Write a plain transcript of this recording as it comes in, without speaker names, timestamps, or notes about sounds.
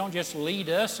Don't just lead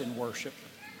us in worship,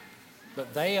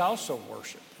 but they also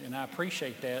worship. And I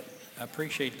appreciate that. I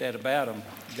appreciate that about them.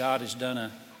 God has done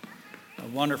a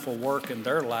wonderful work in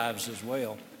their lives as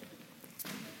well.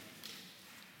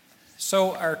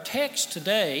 So our text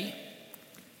today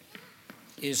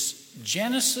is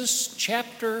Genesis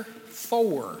chapter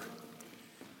 4.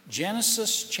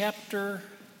 Genesis chapter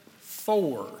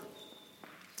 4.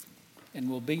 And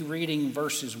we'll be reading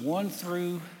verses 1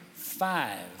 through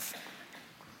 5.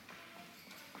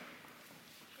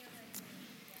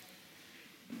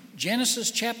 Genesis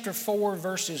chapter 4,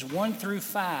 verses 1 through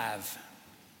 5.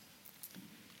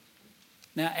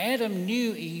 Now Adam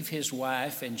knew Eve his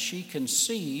wife, and she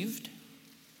conceived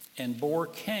and bore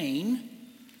Cain,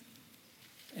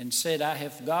 and said, I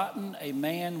have gotten a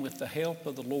man with the help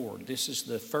of the Lord. This is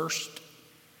the first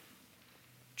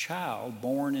child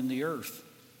born in the earth,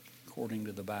 according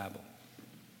to the Bible.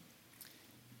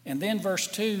 And then verse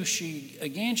 2,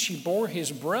 she bore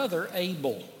his brother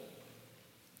Abel.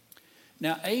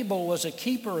 Now Abel was a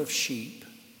keeper of sheep,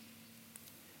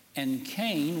 and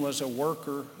Cain was a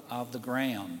worker of the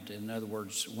ground. In other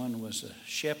words, one was a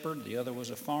shepherd, the other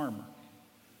was a farmer.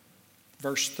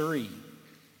 Verse 3,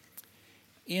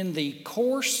 in the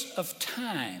course of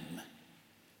time,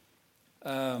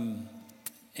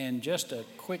 and just a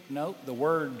quick note, the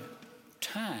word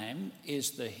time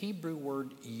is the Hebrew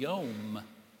word yom,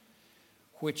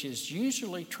 which is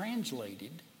usually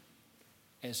translated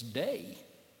as day.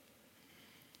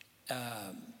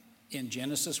 In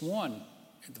Genesis 1,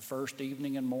 the first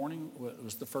evening and morning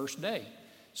was the first day.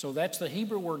 So that's the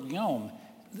Hebrew word yom.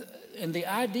 And the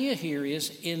idea here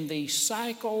is in the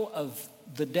cycle of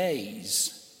the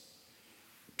days,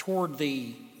 toward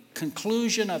the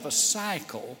conclusion of a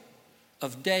cycle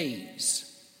of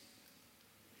days.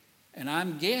 And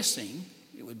I'm guessing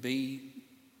it would be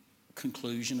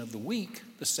conclusion of the week,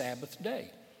 the Sabbath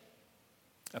day.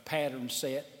 A pattern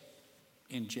set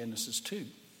in Genesis 2.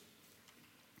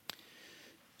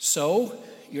 So,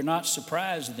 you're not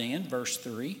surprised then, verse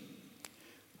 3,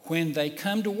 when they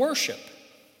come to worship.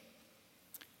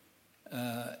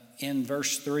 In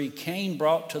verse 3, Cain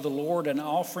brought to the Lord an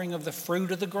offering of the fruit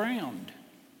of the ground.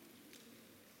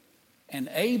 And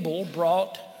Abel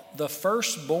brought the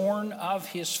firstborn of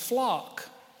his flock.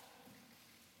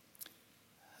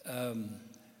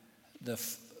 The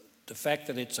fact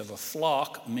that it's of a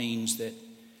flock means that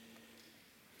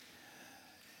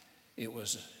it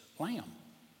was a lamb.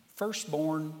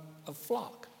 Firstborn of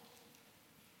flock.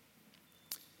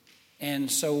 And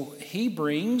so he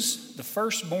brings the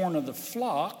firstborn of the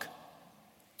flock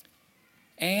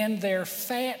and their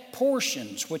fat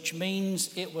portions, which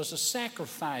means it was a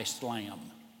sacrificed lamb.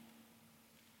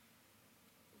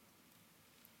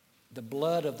 The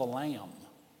blood of the lamb.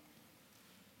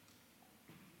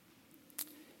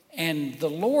 And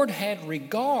the Lord had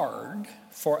regard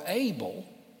for Abel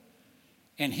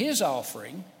and his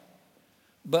offering,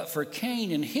 but for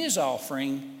Cain and his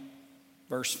offering,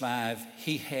 verse 5,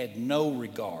 he had no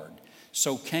regard.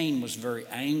 So Cain was very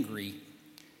angry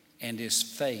and his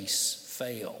face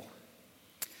fell.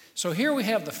 So here we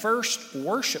have the first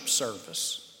worship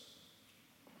service,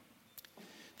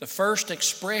 the first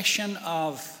expression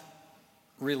of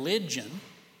religion.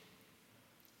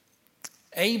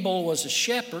 Abel was a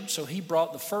shepherd, so he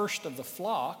brought the first of the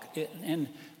flock. And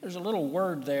there's a little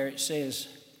word there, it says,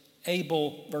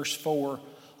 Abel, verse 4,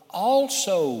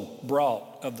 also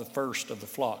brought of the first of the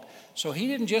flock. So he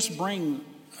didn't just bring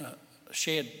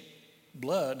shed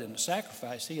blood and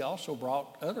sacrifice, he also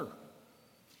brought other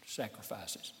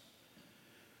sacrifices.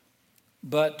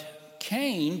 But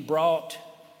Cain brought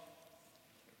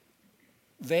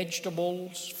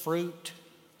vegetables, fruit,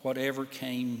 whatever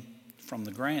came from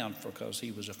the ground, because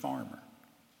he was a farmer.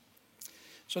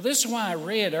 So this is why I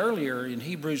read earlier in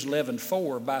Hebrews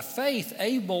 11:4, by faith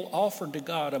Abel offered to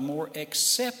God a more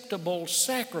acceptable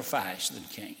sacrifice than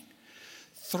Cain,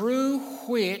 through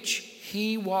which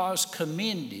he was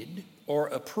commended or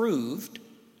approved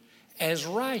as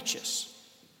righteous.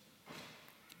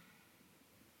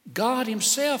 God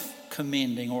himself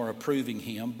commending or approving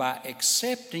him by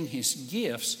accepting his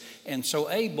gifts, and so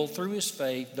Abel, through his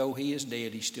faith, though he is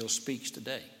dead, he still speaks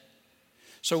today.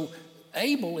 So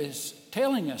Abel is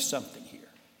telling us something here.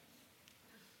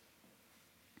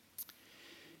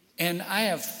 And I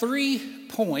have 3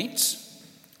 points.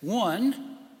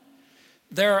 1,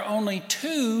 there are only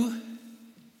 2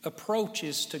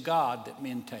 approaches to God that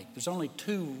men take. There's only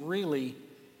 2 really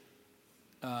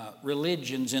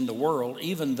religions in the world,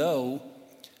 even though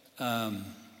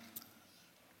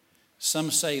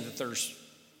some say that there's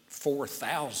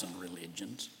 4,000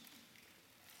 religions.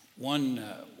 One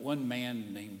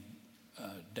man named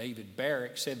David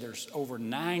Barrick said there's over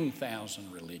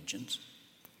 9,000 religions,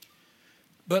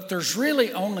 but there's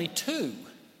really only two.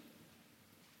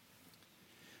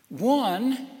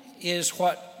 One is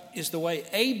what is the way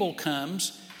Abel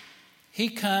comes. He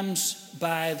comes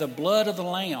by the blood of the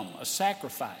lamb, a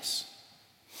sacrifice,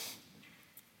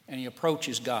 and he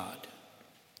approaches God.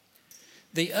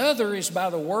 The other is by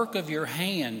the work of your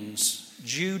hands,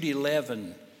 Jude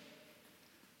 11.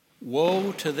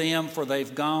 Woe to them, for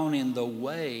they've gone in the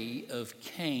way of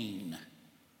Cain.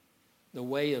 The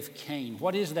way of Cain.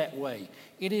 What is that way?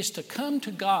 It is to come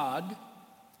to God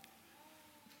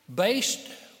based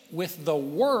with the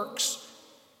works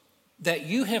that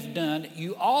you have done.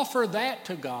 You offer that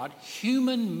to God,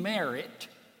 human merit.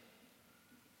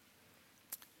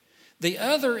 The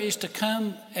other is to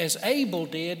come as Abel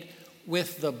did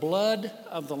with the blood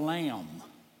of the lamb,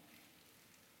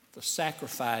 the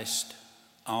sacrificed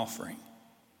offering.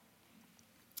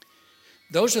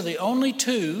 Those are the only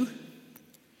two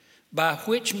by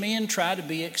which men try to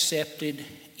be accepted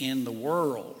in the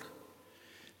world.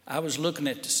 I was looking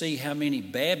to see how many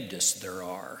Baptists there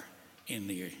are in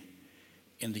the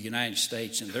United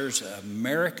States, and there's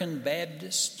American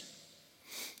Baptist,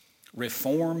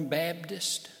 Reformed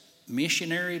Baptist,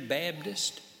 Missionary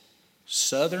Baptist,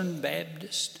 Southern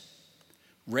Baptist,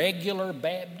 Regular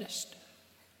Baptist.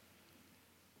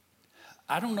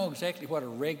 I don't know exactly what a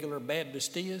regular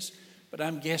Baptist is, but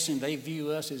I'm guessing they view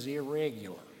us as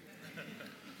irregular.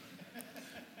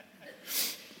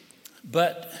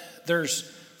 But there's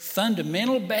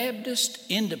Fundamental Baptist,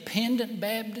 Independent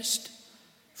Baptist,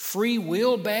 Free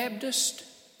Will Baptist,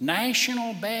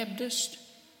 National Baptist,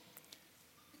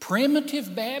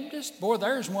 Primitive Baptist. Boy,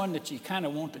 there's one that you kind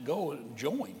of want to go and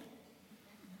join.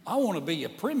 I want to be a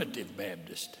Primitive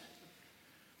Baptist.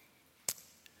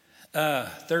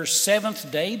 There's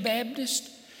Seventh-day Baptist,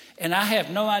 and I have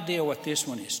no idea what this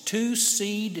one is. Two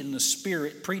Seed in the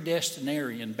Spirit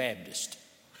Predestinarian Baptist.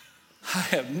 I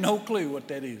have no clue what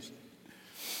that is.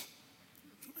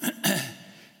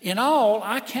 In all,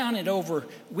 I counted over,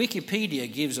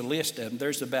 Wikipedia gives a list of them.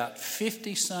 There's about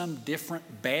 50-some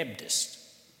different Baptists.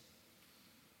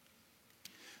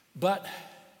 But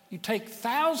you take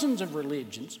thousands of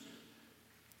religions,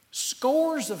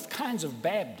 scores of kinds of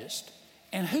Baptists,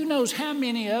 and who knows how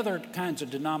many other kinds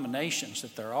of denominations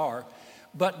that there are.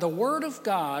 But the Word of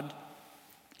God,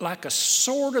 like a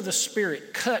sword of the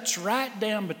Spirit, cuts right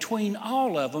down between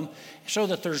all of them so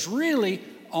that there's really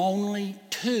only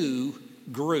two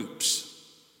groups.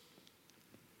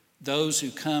 Those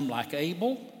who come like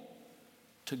Abel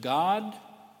to God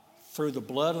through the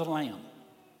blood of the Lamb.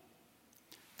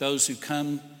 Those who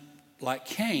come like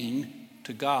Cain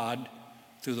to God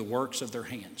through the works of their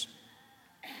hands.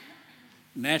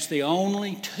 And that's the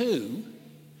only two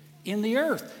in the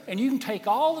earth. And you can take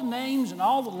all the names and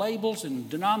all the labels and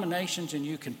denominations and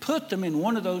you can put them in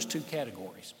one of those two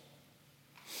categories.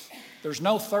 There's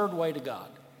no third way to God.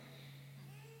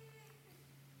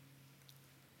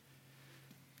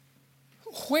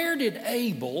 Where did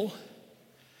Abel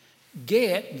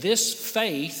get this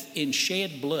faith in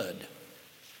shed blood?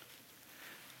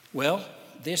 Well,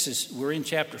 we're in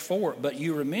chapter 4, but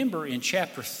you remember in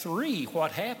chapter 3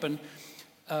 what happened.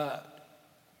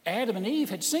 Adam and Eve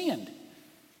had sinned.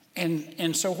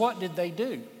 And so what did they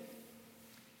do?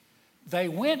 They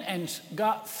went and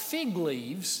got fig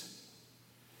leaves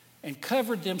and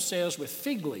covered themselves with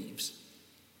fig leaves.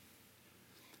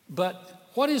 But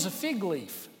what is a fig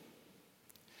leaf?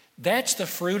 That's the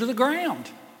fruit of the ground.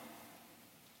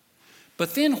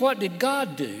 But then what did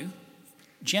God do?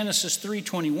 Genesis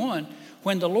 3:21,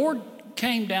 when the Lord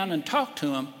came down and talked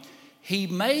to him, he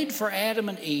made for Adam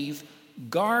and Eve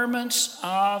garments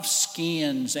of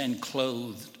skins and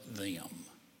clothed them.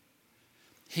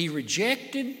 He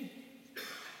rejected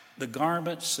the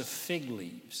garments of fig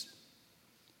leaves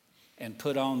and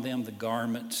put on them the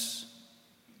garments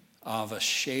of a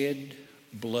shed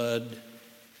blood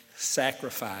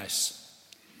sacrifice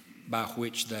by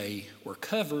which they were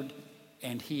covered,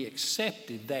 and he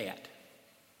accepted that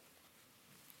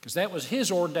because that was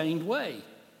his ordained way.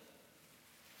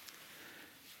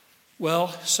 Well,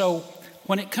 so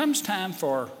when it comes time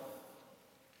for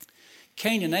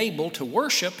Cain and Abel to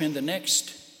worship in the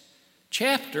next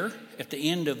chapter at the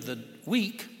end of the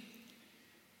week,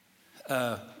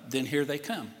 then here they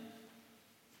come.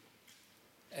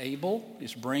 Abel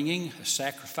is bringing a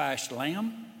sacrificed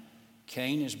lamb.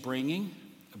 Cain is bringing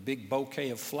a big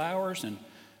bouquet of flowers and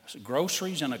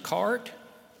groceries in a cart.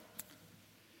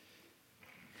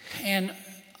 And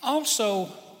also,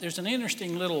 there's an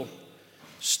interesting little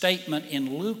statement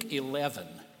in Luke 11.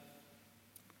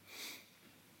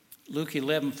 Luke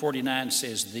 11:49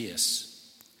 says this: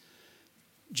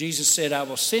 Jesus said, I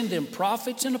will send them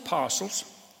prophets and apostles,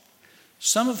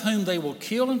 some of whom they will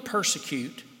kill and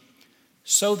persecute,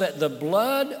 so that the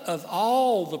blood of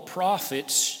all the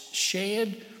prophets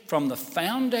shed from the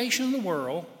foundation of the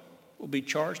world will be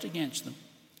charged against them.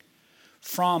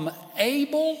 From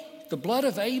Abel, the blood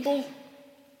of Abel,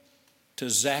 to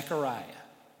Zechariah.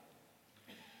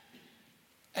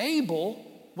 Abel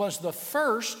was the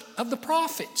first of the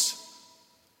prophets.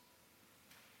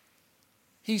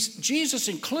 Jesus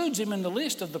includes him in the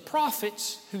list of the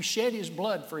prophets who shed his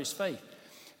blood for his faith.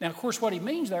 Now, of course, what he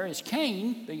means there is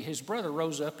Cain, his brother,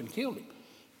 rose up and killed him.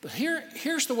 But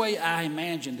here's the way I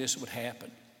imagine this would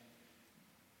happen.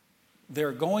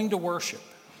 They're going to worship.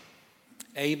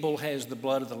 Abel has the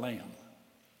blood of the lamb.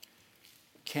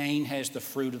 Cain has the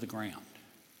fruit of the ground.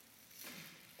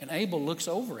 And Abel looks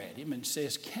over at him and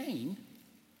says, Cain,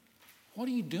 what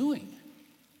are you doing?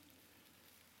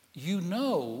 You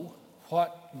know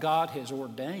what God has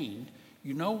ordained.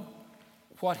 You know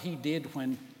what he did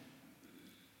when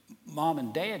mom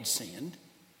and dad sinned.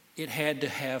 It had to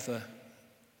have a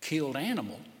killed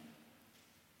animal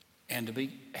and to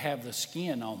have the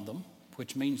skin on them,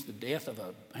 which means the death of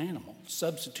an animal,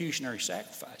 substitutionary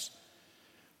sacrifice.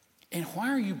 And why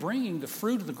are you bringing the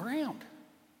fruit of the ground?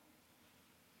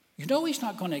 You know he's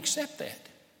not going to accept that.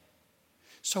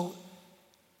 So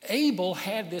Abel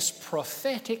had this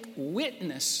prophetic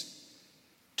witness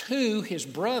to his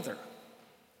brother.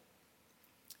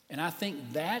 And I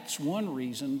think that's one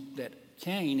reason that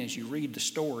Cain, as you read the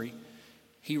story,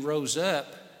 he rose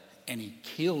up and he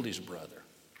killed his brother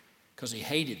because he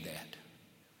hated that.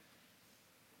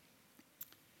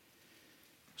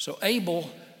 So Abel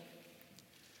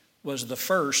was the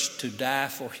first to die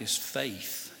for his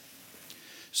faith.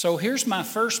 So here's my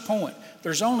first point.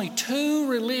 There's only two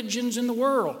religions in the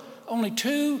world, only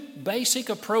two basic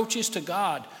approaches to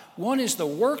God. One is the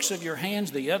works of your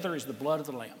hands, the other is the blood of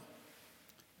the Lamb.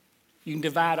 You can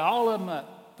divide all of them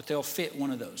up, but they'll fit one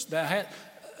of those.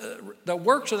 The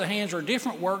works of the hands are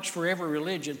different works for every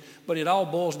religion, but it all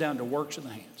boils down to works of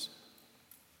the hands.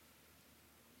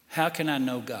 How can I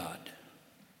know God?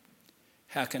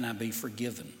 How can I be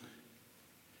forgiven?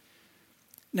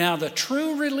 Now, the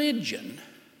true religion,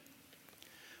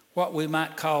 what we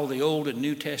might call the Old and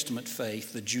New Testament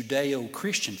faith, the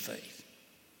Judeo-Christian faith,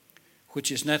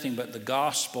 which is nothing but the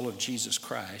gospel of Jesus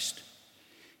Christ,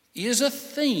 is a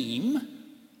theme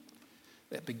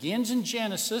that begins in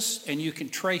Genesis and you can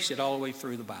trace it all the way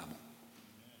through the Bible.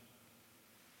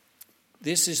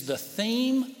 This is the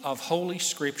theme of Holy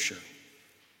Scripture.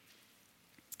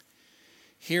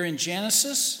 Here in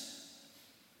Genesis,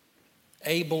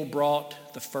 Abel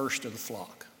brought the first of the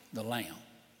flock, the lamb.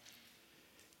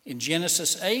 In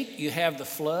Genesis 8, you have the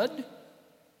flood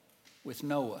with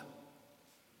Noah.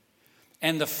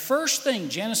 And the first thing,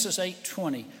 Genesis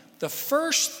 8:20, the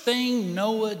first thing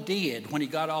Noah did when he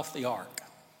got off the ark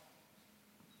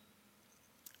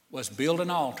was build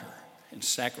an altar and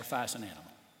sacrifice an animal.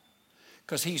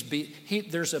 Because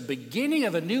there's a beginning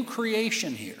of a new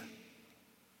creation here.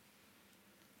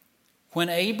 When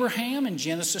Abraham in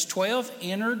Genesis 12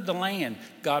 entered the land,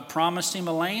 God promised him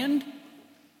a land,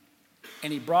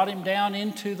 and he brought him down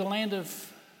into the land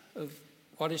of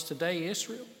what is today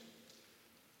Israel.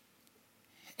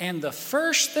 And the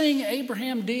first thing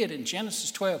Abraham did in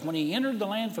Genesis 12, when he entered the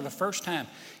land for the first time,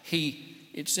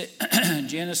 it's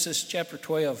Genesis chapter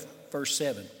 12, verse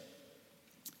 7.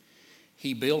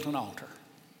 He built an altar.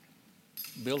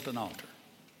 Built an altar.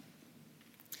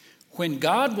 When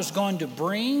God was going to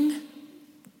bring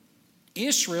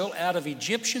Israel out of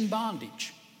Egyptian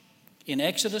bondage in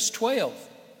Exodus 12,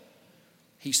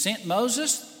 he sent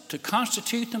Moses to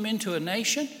constitute them into a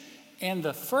nation. And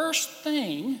the first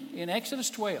thing in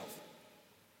Exodus 12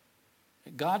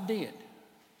 that God did,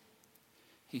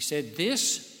 he said,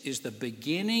 this is the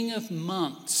beginning of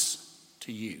months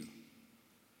to you.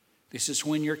 This is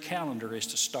when your calendar is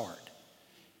to start.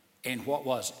 And what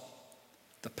was it?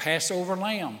 The Passover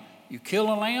lamb. You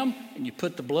kill a lamb and you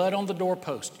put the blood on the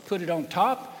doorpost. You put it on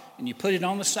top and you put it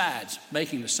on the sides,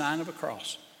 making the sign of a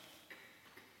cross.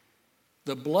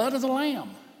 The blood of the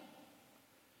lamb.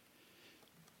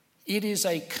 It is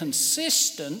a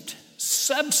consistent,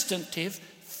 substantive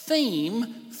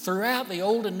theme throughout the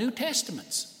Old and New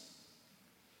Testaments.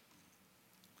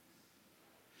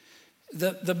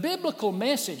 The biblical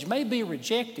message may be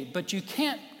rejected, but you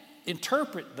can't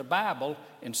interpret the Bible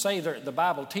and say that the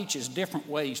Bible teaches different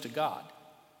ways to God.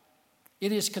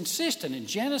 It is consistent in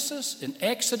Genesis, in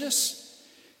Exodus,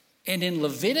 and in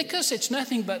Leviticus. It's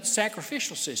nothing but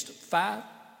sacrificial system. 5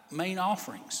 main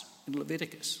offerings in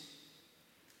Leviticus.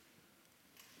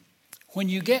 When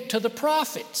you get to the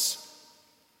prophets,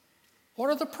 What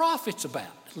are the prophets about?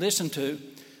 Listen to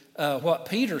what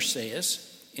Peter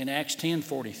says in Acts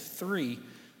 10:43.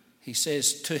 He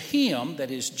says, to him, that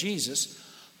is Jesus,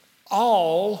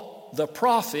 all the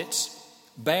prophets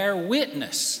bear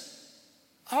witness,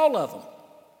 all of them,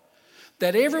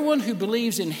 that everyone who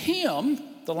believes in him,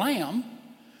 the Lamb,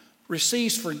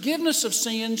 receives forgiveness of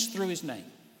sins through his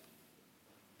name.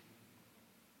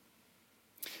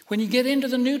 When you get into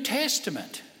the New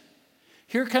Testament,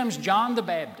 here comes John the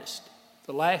Baptist,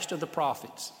 the last of the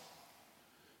prophets.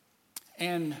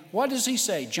 And what does he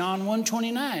say? John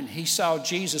 1:29, he saw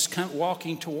Jesus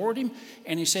walking toward him,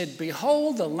 and he said,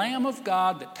 behold the Lamb of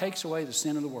God that takes away the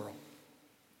sin of the world.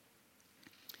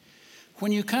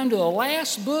 When you come to the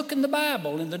last book in the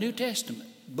Bible, in the New Testament,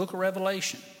 book of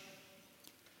Revelation,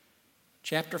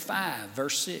 chapter 5,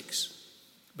 verse 6,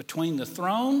 between the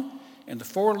throne and the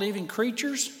four living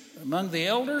creatures, among the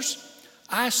elders,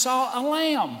 I saw a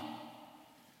lamb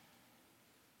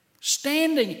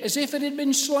standing as if it had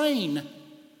been slain.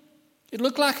 It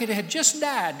looked like it had just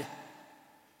died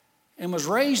and was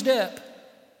raised up.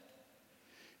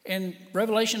 In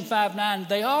Revelation 5:9,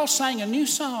 they all sang a new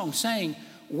song saying,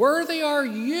 worthy are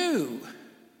you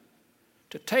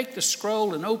to take the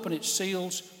scroll and open its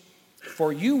seals,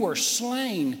 for you were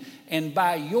slain, and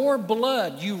by your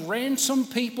blood you ransomed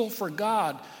people for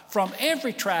God from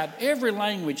every tribe, every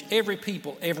language, every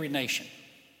people, every nation.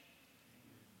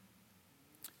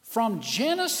 From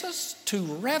Genesis to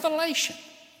Revelation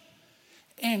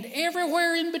and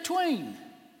everywhere in between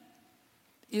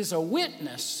is a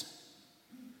witness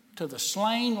to the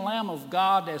slain Lamb of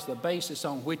God as the basis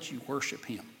on which you worship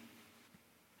him.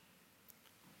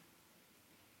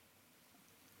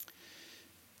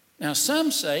 Now, some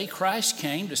say Christ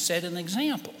came to set an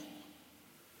example,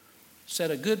 set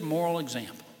a good moral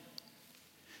example.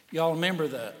 Y'all remember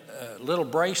the little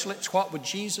bracelets? What would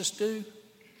Jesus do?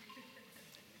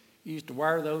 You used to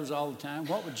wear those all the time.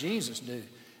 What would Jesus do?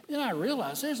 Then I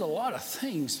realized there's a lot of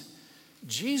things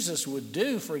Jesus would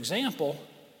do. For example,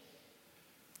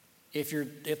 if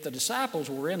the disciples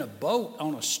were in a boat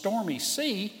on a stormy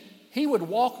sea, he would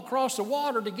walk across the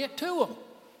water to get to them.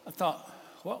 I thought,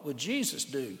 what would Jesus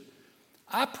do?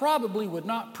 I probably would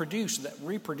not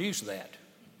reproduce that.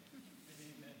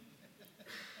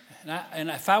 And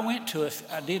if I went to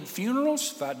I did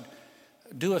funerals, if I'd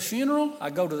do a funeral, I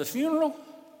go to the funeral,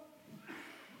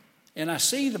 and I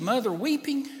see the mother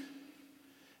weeping,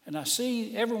 and I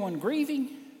see everyone grieving.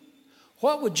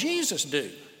 What would Jesus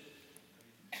do?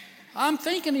 I'm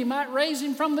thinking he might raise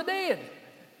him from the dead.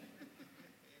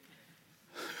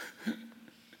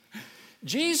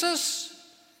 Jesus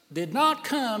did not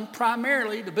come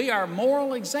primarily to be our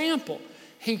moral example.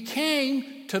 He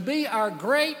came to be our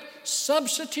great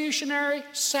substitutionary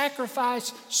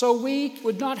sacrifice so we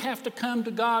would not have to come to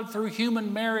God through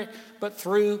human merit, but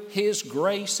through his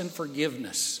grace and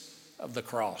forgiveness of the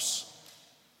cross.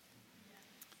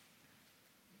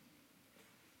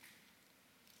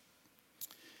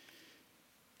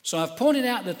 So I've pointed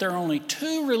out that there are only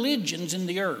two religions in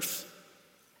the earth.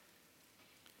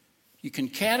 You can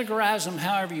categorize them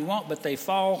however you want, but they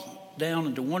fall down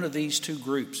into one of these two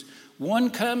groups.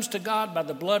 One comes to God by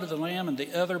the blood of the Lamb, and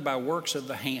the other by works of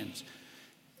the hands.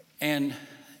 And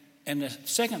the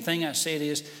second thing I said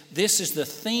is, this is the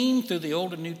theme through the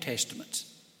Old and New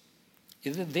Testaments.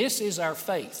 This is our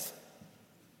faith.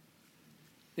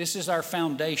 This is our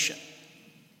foundation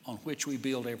on which we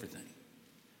build everything.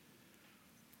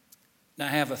 Now I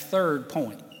have a third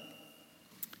point.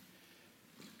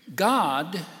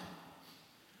 God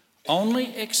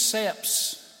only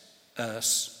accepts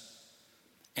us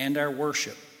and our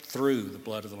worship through the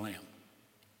blood of the Lamb.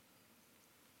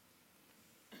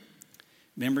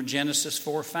 Remember Genesis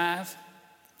 4:5?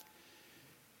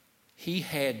 He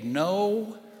had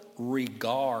no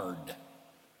regard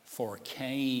for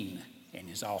Cain and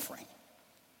his offering.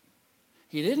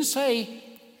 He didn't say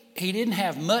he didn't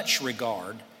have much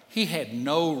regard. He had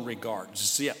no regard.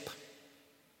 Zip.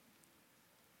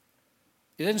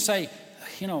 He didn't say,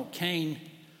 Cain,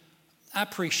 I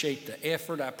appreciate the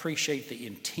effort. I appreciate the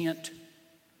intent.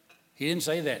 He didn't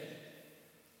say that.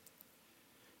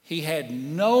 He had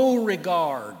no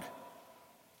regard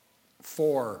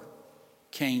for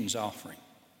Cain's offering.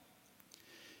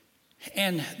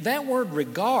 And that word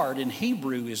regard in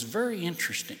Hebrew is very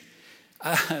interesting.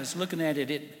 I was looking at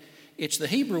it. It's the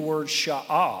Hebrew word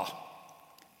sha'ah.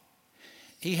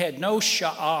 He had no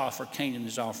sha'ah for Cain and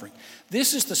his offering.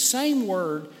 This is the same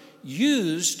word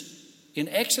used in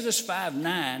Exodus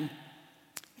 5:9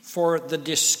 for the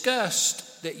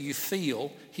disgust that you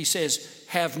feel. He says,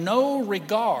 have no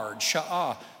regard,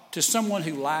 sha'ah, to someone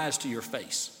who lies to your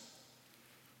face.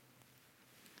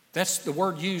 That's the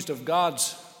word used of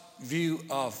God's view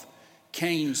of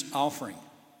Cain's offering.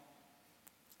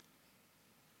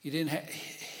 He didn't have,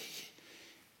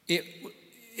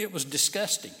 it was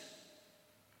disgusting.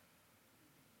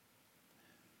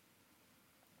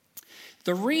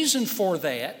 The reason for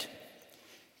that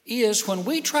is when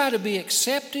we try to be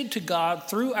accepted to God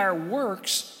through our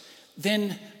works,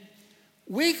 then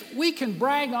we can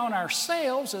brag on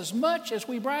ourselves as much as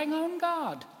we brag on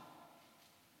God.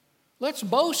 Let's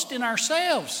boast in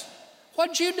ourselves.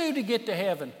 What'd you do to get to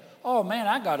heaven? Oh man,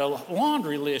 I got a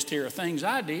laundry list here of things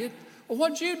I did. Well,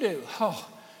 what'd you do? Oh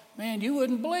man, you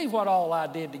wouldn't believe what all I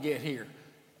did to get here.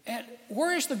 And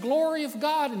where's the glory of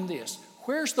God in this?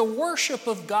 Where's the worship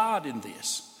of God in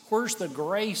this? Where's the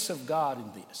grace of God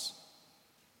in this?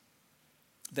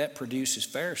 That produces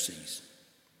Pharisees.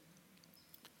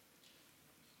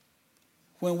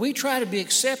 When we try to be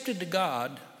accepted to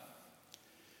God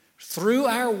through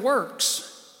our works,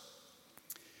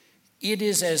 it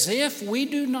is as if we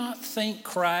do not think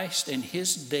Christ and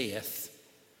his death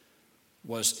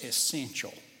was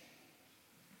essential.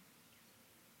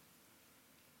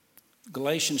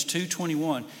 Galatians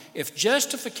 2:21, if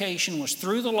justification was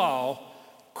through the law,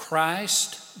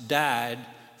 Christ died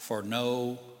for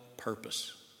no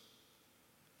purpose.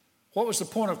 What was the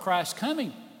point of Christ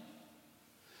coming?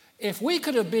 If we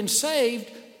could have been saved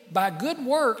by good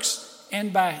works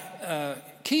and by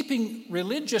keeping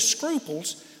religious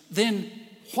scruples, then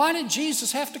why did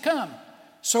Jesus have to come?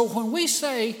 So when we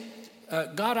say,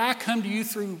 God, I come to you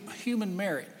through human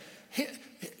merit,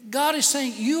 God is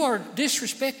saying, you are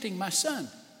disrespecting my son.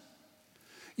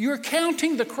 You're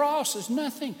counting the cross as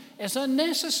nothing, as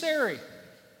unnecessary.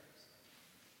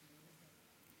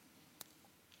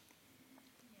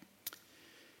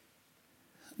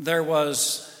 There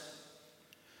was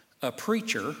a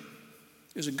preacher,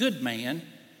 he was a good man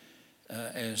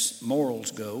as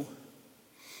morals go,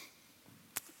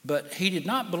 but he did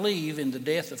not believe in the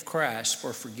death of Christ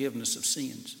for forgiveness of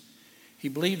sins. He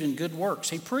believed in good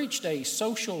works. He preached a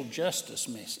social justice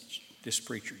message, this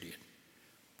preacher did.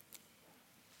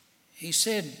 He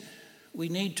said we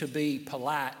need to be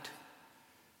polite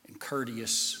and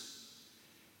courteous,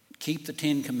 keep the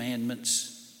 10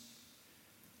 Commandments,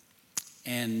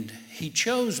 and he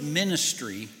chose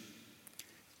ministry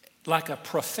like a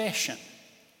profession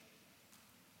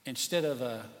instead of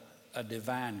a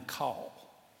divine call.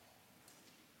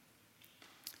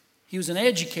 He was an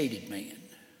educated man,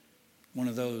 one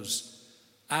of those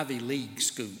Ivy League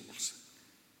schools.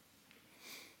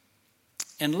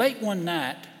 And late one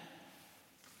night,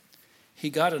 he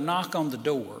got a knock on the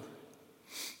door,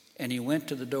 and he went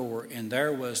to the door, and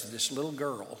there was this little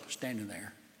girl standing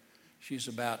there. She's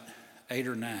about 8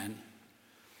 or 9.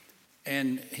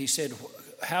 And he said,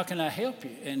 how can I help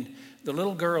you? And the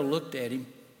little girl looked at him,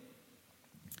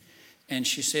 and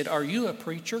she said, are you a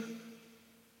preacher?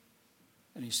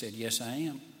 And he said, yes, I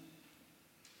am.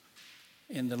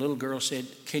 And the little girl said,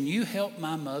 can you help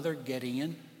my mother get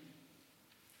in?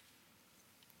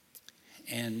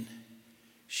 And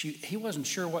he wasn't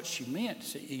sure what she meant.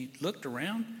 So he looked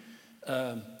around,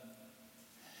 and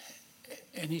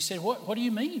he said, what do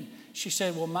you mean? She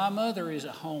said, well, my mother is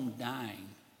at home dying,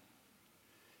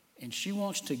 and she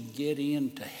wants to get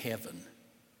into heaven.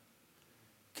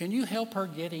 Can you help her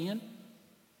get in?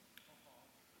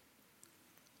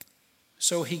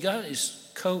 So he got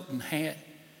his coat and hat,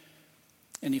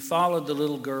 and he followed the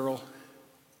little girl,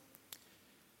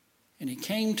 and he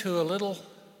came to a little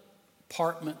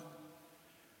apartment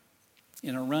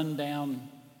in a rundown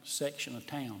section of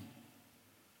town,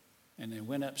 and they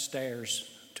went upstairs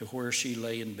to where she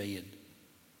lay in bed.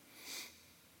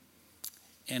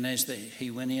 And as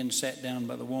he went in, sat down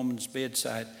by the woman's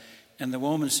bedside, and the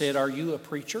woman said, are you a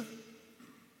preacher? He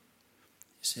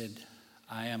said,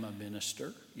 I am a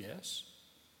minister, yes.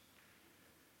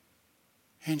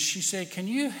 And she said, can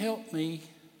you help me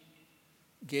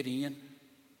get in?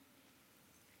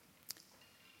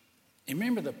 And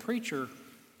remember, the preacher,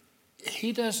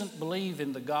 he doesn't believe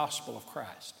in the gospel of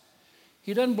Christ.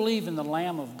 He doesn't believe in the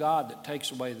Lamb of God that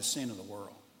takes away the sin of the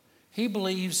world. He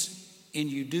believes in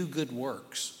you do good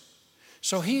works.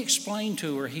 So he explained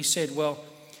to her, he said, well,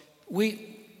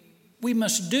 we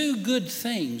must do good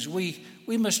things. We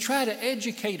must try to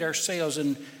educate ourselves,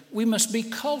 and we must be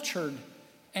cultured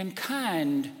and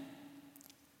kind.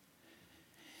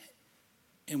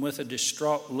 And with a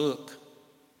distraught look,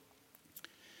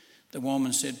 the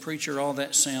woman said, preacher, all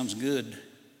that sounds good,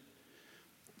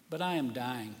 but I am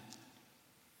dying.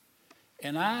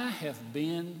 And I have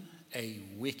been a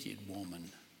wicked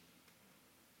woman.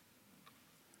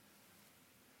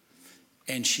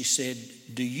 And she said,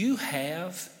 do you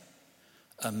have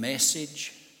a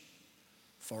message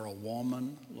for a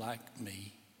woman like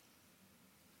me.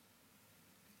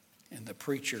 And the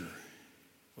preacher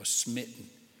was smitten.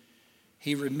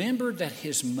 He remembered that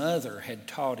his mother had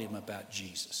taught him about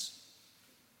Jesus.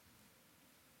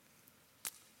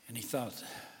 And he thought,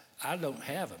 I don't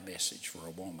have a message for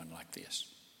a woman like this.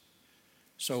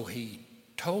 So he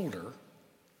told her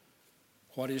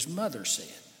what his mother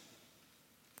said.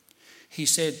 He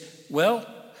said, well,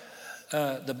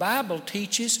 the Bible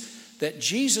teaches that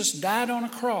Jesus died on a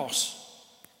cross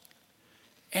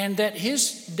and that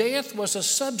his death was a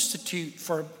substitute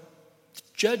for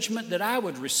judgment that I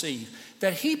would receive,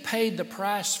 that he paid the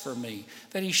price for me,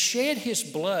 that he shed his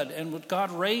blood, and God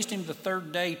raised him the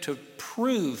third day to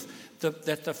prove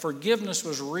that the forgiveness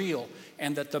was real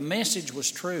and that the message was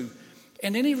true.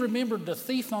 And then he remembered the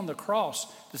thief on the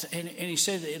cross. And he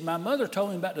said, and my mother told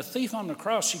him about the thief on the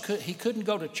cross. He couldn't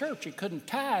go to church. He couldn't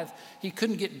tithe. He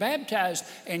couldn't get baptized.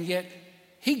 And yet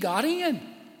he got in.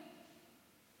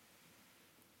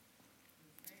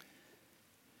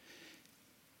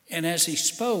 And as he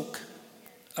spoke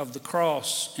of the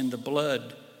cross and the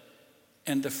blood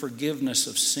and the forgiveness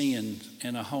of sin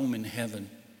and a home in heaven,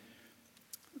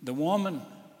 the woman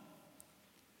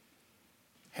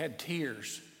had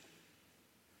tears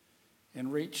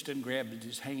and reached and grabbed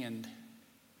his hand.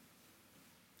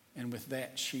 And with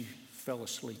that, she fell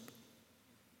asleep.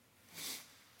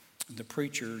 The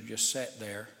preacher just sat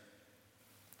there.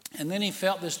 And then he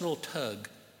felt this little tug.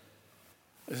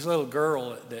 This little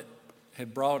girl that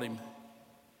had brought him.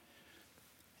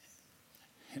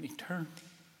 And he turned.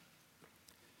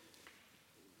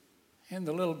 And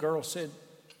the little girl said,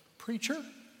 Preacher,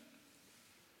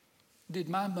 did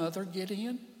my mother get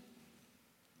in?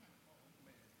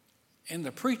 And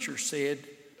the preacher said,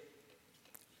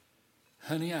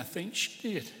 Honey, I think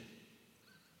she did.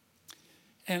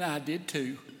 And I did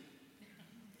too.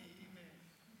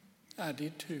 I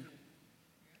did too.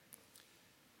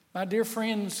 My dear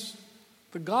friends,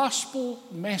 the gospel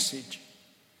message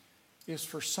is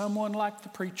for someone like the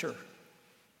preacher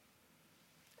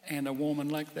and a woman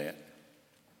like that.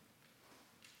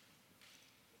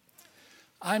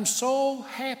 I'm so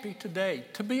happy today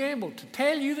to be able to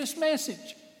tell you this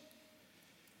message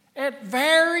at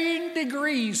varying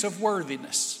degrees of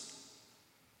worthiness,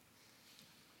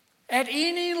 at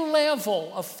any level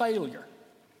of failure.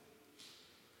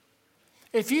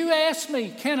 If you ask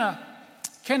me, can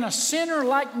a sinner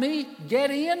like me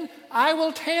get in? I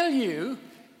will tell you,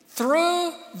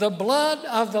 through the blood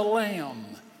of the Lamb,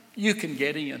 you can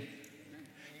get in.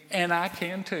 And I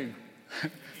can too.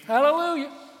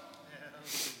 Hallelujah.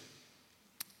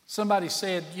 Somebody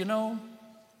said,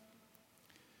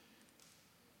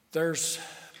 there's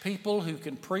people who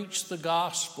can preach the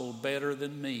gospel better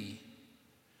than me,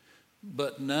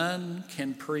 but none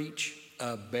can preach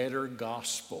a better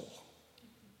gospel.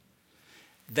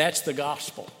 That's the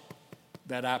gospel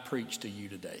that I preach to you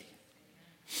today.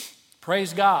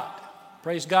 Praise God.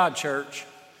 Praise God, church.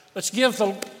 Let's give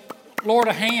the Lord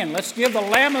a hand. Let's give the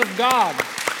Lamb of God.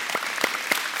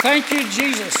 Thank you,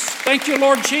 Jesus. Thank you,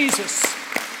 Lord Jesus.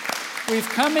 We've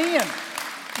come in.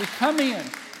 We've come in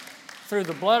through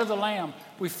the blood of the Lamb.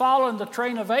 We follow in the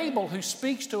train of Abel, who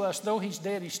speaks to us. Though he's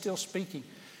dead, he's still speaking.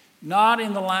 Not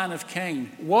in the line of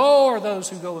Cain. Woe are those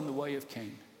who go in the way of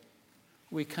Cain.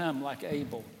 We come like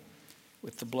Abel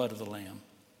with the blood of the Lamb.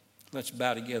 Let's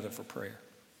bow together for prayer.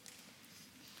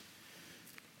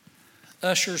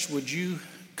 Ushers, would you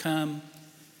come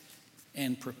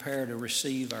and prepare to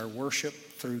receive our worship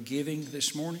through giving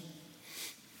this morning?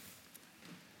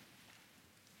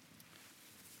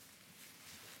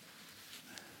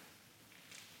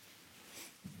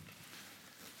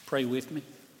 Pray with me.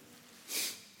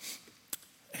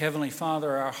 Heavenly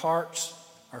Father, our hearts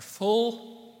are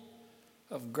full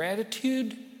of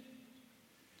gratitude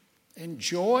and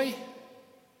joy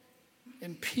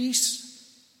and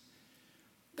peace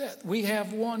that we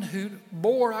have one who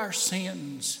bore our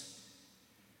sins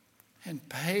and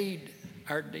paid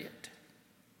our debt.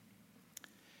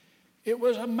 It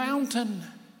was a mountain.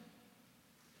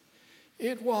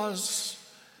 It was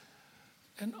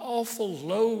an awful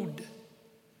load.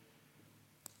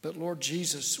 But Lord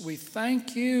Jesus, we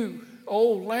thank you,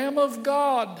 O Lamb of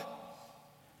God.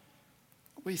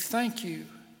 We thank you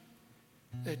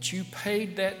that you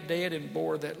paid that debt and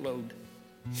bore that load.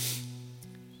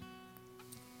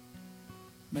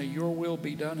 May your will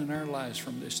be done in our lives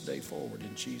from this day forward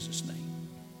in Jesus' name.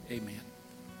 Amen.